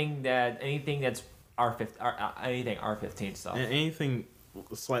 anything that's anything R15 stuff. Anything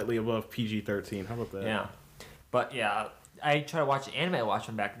slightly above PG-13. How about that? Yeah, but yeah, I try to watch the anime I watched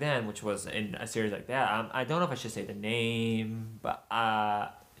from back then, which was in a series like that. I don't know if I should say the name, but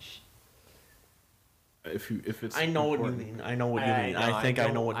If it's I know what you important, mean. I know what you mean. I think I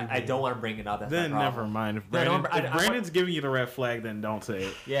know what you mean. I don't want to bring it up. That's then my problem. never mind. If No, I don't- Brandon, if I Brandon's giving you the red flag, then don't say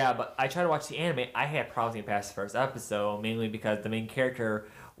it. Yeah, but I tried to watch the anime. I had problems getting past the first episode, mainly because the main character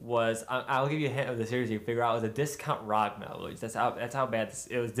was. I'll give you a hint of the series. You can figure out it was a discount Ragna. Which that's how bad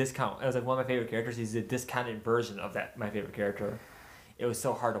it was. Discount. It was like one of my favorite characters. He's a discounted version of that my favorite character. It was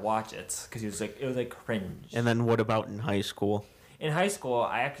so hard to watch it because it was like cringe. And then what about in high school? In high school,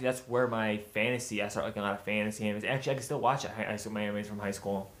 that's where I started looking at a lot of fantasy animes. Actually, I can still watch it. I still my animes from high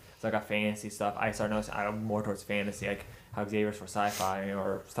school. So I got fantasy stuff. I started noticing I'm more towards fantasy, like how Xavier's for sci-fi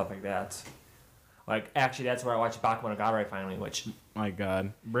or stuff like that. Like actually, that's where I watched Bakemonogatari finally, which My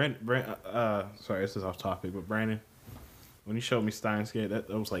God, sorry, this is off topic, but Brandon, when you showed me Steins Gate, that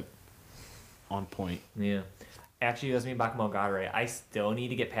was like on point. yeah, actually, it was me Bakemonogatari. I still need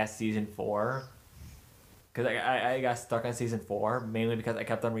to get past season 4. Because I got stuck on season 4, mainly because I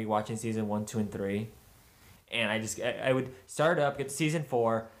kept on rewatching season 1, 2, and 3. And I would start up, get to season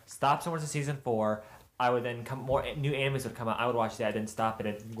 4, stop somewhere to season 4. I would then more new animes would come out. I would watch that, then stop it,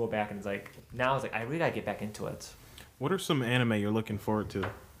 and go back. And it's like, now it's like, I really got to get back into it. What are some anime you're looking forward to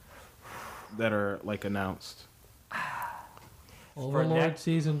that are like announced? Overlord next-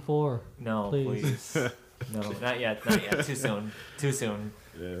 season 4. No, Please. please. No, not yet. Not yet. Too soon. Too soon.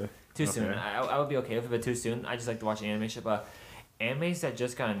 Yeah. Too soon. Okay. I would be okay with it, but too soon. I just like to watch animation, but animes that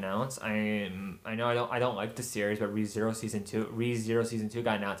just got announced. I know I don't like the series, but ReZero season 2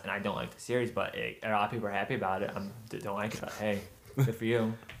 got announced, and I don't like the series, but a lot of people are happy about it. I don't like it, but hey, good for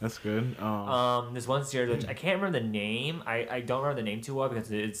you. That's good. There's one series which I can't remember the name. I don't remember the name too well because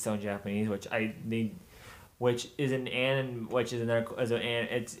it's so Japanese, which is an anime,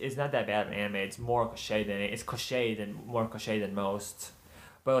 it's not that bad of an anime. It's more cliche more cliche than most.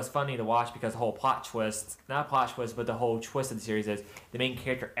 But it was funny to watch because the whole not plot twist, but the whole twist of the series is the main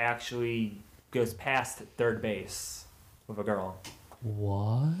character actually goes past third base with a girl.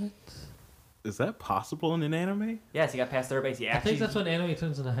 What? Is that possible in an anime? Yes, he got past third base. I think that's when anime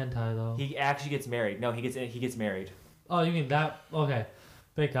turns into hentai, though. He actually gets married. No, he gets married. Oh, you mean that? Okay.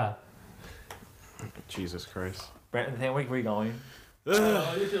 Thank God. Jesus Christ. Brandon, where are you going?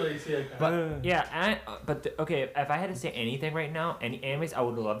 Usually you see like But yeah, okay. If I had to say anything right now, any animes I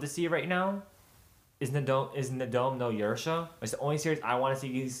would love to see right now is Nadome no Yursha. It's the only series I want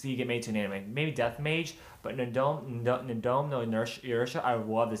to see get made to an anime. Maybe Death Mage, but Nadome no Yursha I would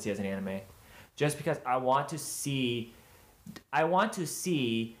love to see as an anime, just because I want to see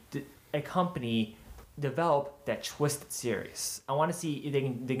a company develop that twisted series. I want to see if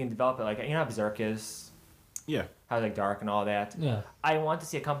they can develop it like how Berserk is. Yeah. How like dark and all that. yeah. I want to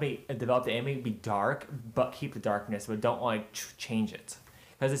see a company develop the anime be dark, but keep the darkness, but don't like change it.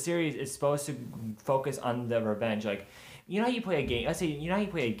 Because the series is supposed to focus on the revenge. Like, you know how you play a game. Let's say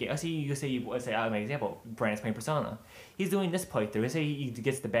let's say I'll make an example. Brandon's playing Persona. He's doing this playthrough. Let's say he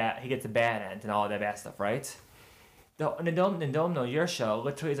gets the bad end and all that bad stuff, right? The Nadome no Yursha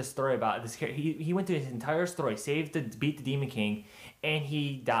literally is a story about this character. He went through his entire story, beat the Demon King, and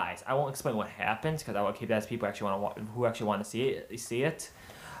he dies. I won't explain what happens because I will keep that as people who actually want to see it.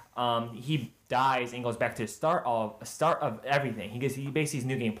 He dies and goes back to the start of everything. He basically is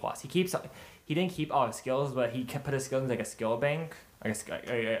New Game Plus. He didn't keep all his skills, but he put his skills in like a skill bank,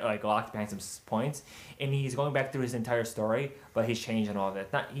 like locked behind some points, and he's going back through his entire story, but he's changing all of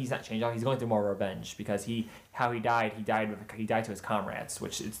it. He's not changing all. He's going through more revenge because he died to his comrades,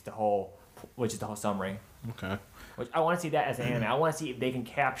 which is the whole summary. Okay. Which I want to see that as an anime. I want to see if they can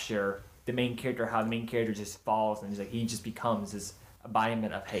capture the main character, how the main character just falls and he just becomes this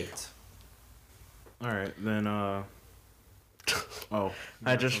embodiment of hate. All right, then. I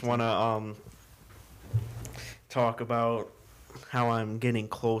just want to talk about how I'm getting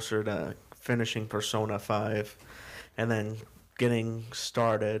closer to finishing Persona 5 and then getting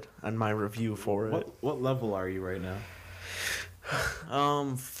started on my review for it. What level are you right now?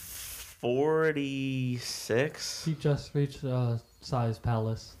 46. He just reached Size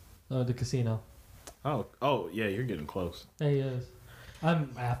Palace, the casino. Oh yeah, you're getting close. Yeah, he is.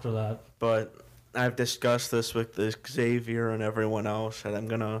 I'm after that. But I've discussed this with Xavier and everyone else, and I'm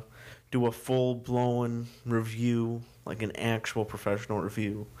gonna do a full-blown review, like an actual professional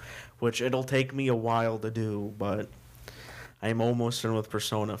review, which it'll take me a while to do, but I'm almost done with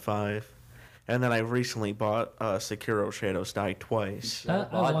Persona 5. And then I recently bought Sekiro Shadows Die twice. You should have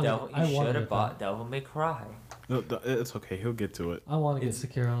bought that. Devil May Cry. No, it's okay. He'll get to it. I want to get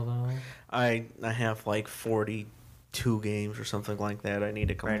Sekiro though. I have like 42 games or something like that I need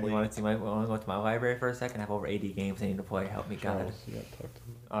to complete. Brandon, want to go to my library for a second? I have over 80 games I need to play. Help me God. Charles, you gotta talk to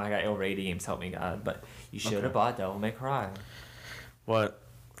me. Oh, I got over 80 games. Help me God. But you should have Okay. bought Devil May Cry. But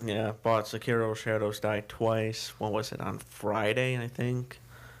yeah, bought Sekiro Shadows Die twice. What was it, on Friday, I think?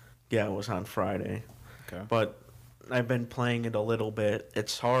 Yeah, it was on Friday. Okay. But I've been playing it a little bit.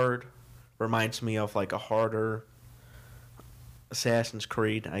 It's hard. Reminds me of like a harder Assassin's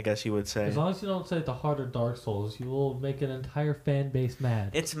Creed, I guess you would say. As long as you don't say the harder Dark Souls, you will make an entire fan base mad.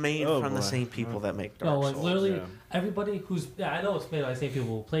 It's made Oh, from the boy. same people that make Dark No, like Souls. literally yeah. everybody who's I know it's made by the same people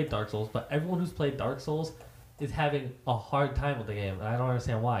who played Dark Souls, but everyone who's played Dark Souls is having a hard time with the game, and I don't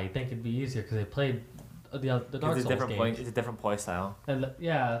understand why. You think it'd be easier because they played the Dark It's a Souls different game. it's a different play style. And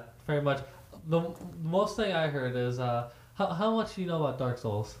yeah, very much. The most thing I heard is how much do you know about Dark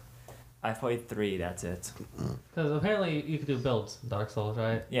Souls? I played 3. That's it. Because apparently you can do builds in Dark Souls,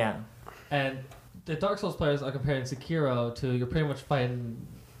 right? Yeah. And the Dark Souls players are comparing Sekiro to you're pretty much fighting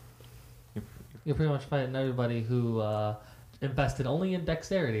everybody who invested only in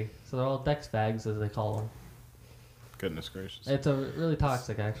dexterity. So they're all dex fags, as they call them. Goodness gracious. It's a really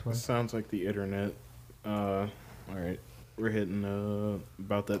toxic, actually. It sounds like the internet. All right, we're hitting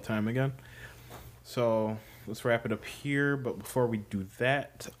about that time again. So let's wrap it up here. But before we do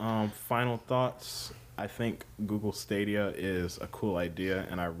that, final thoughts. I think Google Stadia is a cool idea,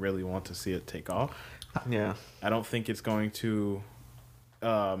 and I really want to see it take off. Yeah. I don't think it's going to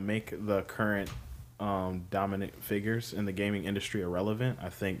make the current dominant figures in the gaming industry irrelevant. I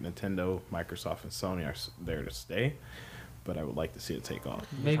think Nintendo, Microsoft, and Sony are there to stay, but I would like to see it take off.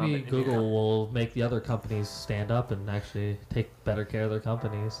 Maybe If you Google will make the other companies stand up and actually take better care of their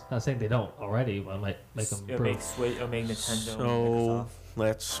companies. Not saying they don't already, but I might make them It'll make improve. Switch. It'll make Nintendo. and So Microsoft.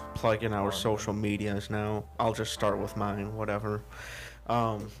 let's plug in our social medias now. I'll just start with mine, whatever.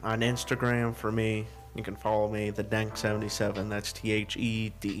 On Instagram, for me, you can follow me, the Dank77. That's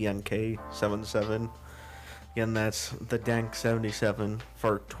THEDENK 77. Again, that's the Dank77.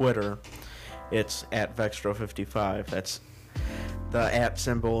 For Twitter, it's at Vextro55. That's the at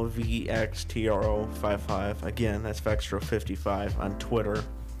symbol VXTRO55. Again, that's Vextro55 on Twitter. If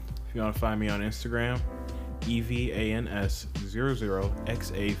you want to find me on Instagram,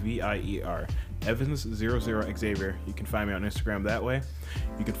 EVANS00XAVIER. Evans00Xavier. You can find me on Instagram that way.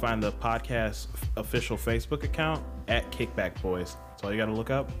 You can find the podcast official Facebook account at Kickback Boys. That's all you got to look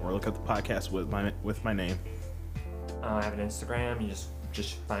up, or look up the podcast with my name. I have an Instagram. You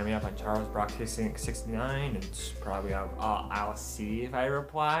just find me up on Charles Brock 69, and it's probably I'll see if I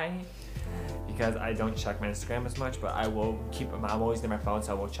reply, because I don't check my Instagram as much, but I will keep. I'm always near my phone,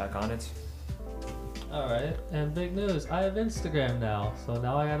 so I will check on it. Alright, and big news, I have Instagram now, so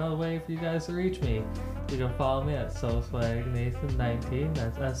now I got another way for you guys to reach me. You can follow me at SoSwagNathan19,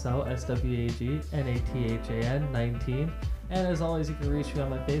 that's SOSWAGNATHAN19, and as always, you can reach me on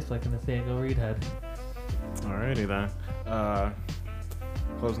my Facebook in Nathaniel Reedhead. Alrighty then.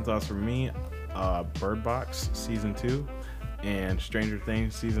 Closing thoughts from me: Bird Box Season 2 and Stranger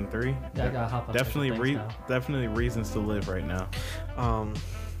Things Season 3. Yeah, I gotta hop on Definitely, Stranger Things now. definitely reasons to live right now.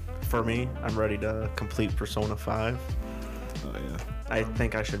 For me, I'm ready to complete Persona 5. Oh yeah. I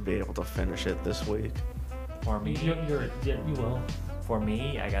think I should be able to finish it this week. For me, You will. for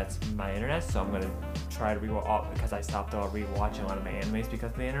me, I got my internet, so I'm gonna try to rewatch because I stopped rewatching a lot of my animes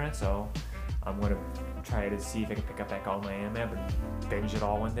because of the internet. So I'm gonna try to see if I can pick up back all my anime and binge it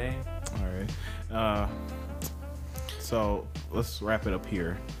all one day. All right. So let's wrap it up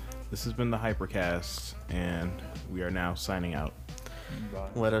here. This has been the Hypercast, and we are now signing out.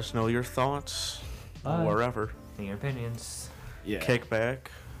 Let us know your thoughts Bye. wherever. And your opinions, Yeah. Kick back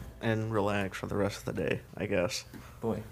and relax for the rest of the day, I guess. boy.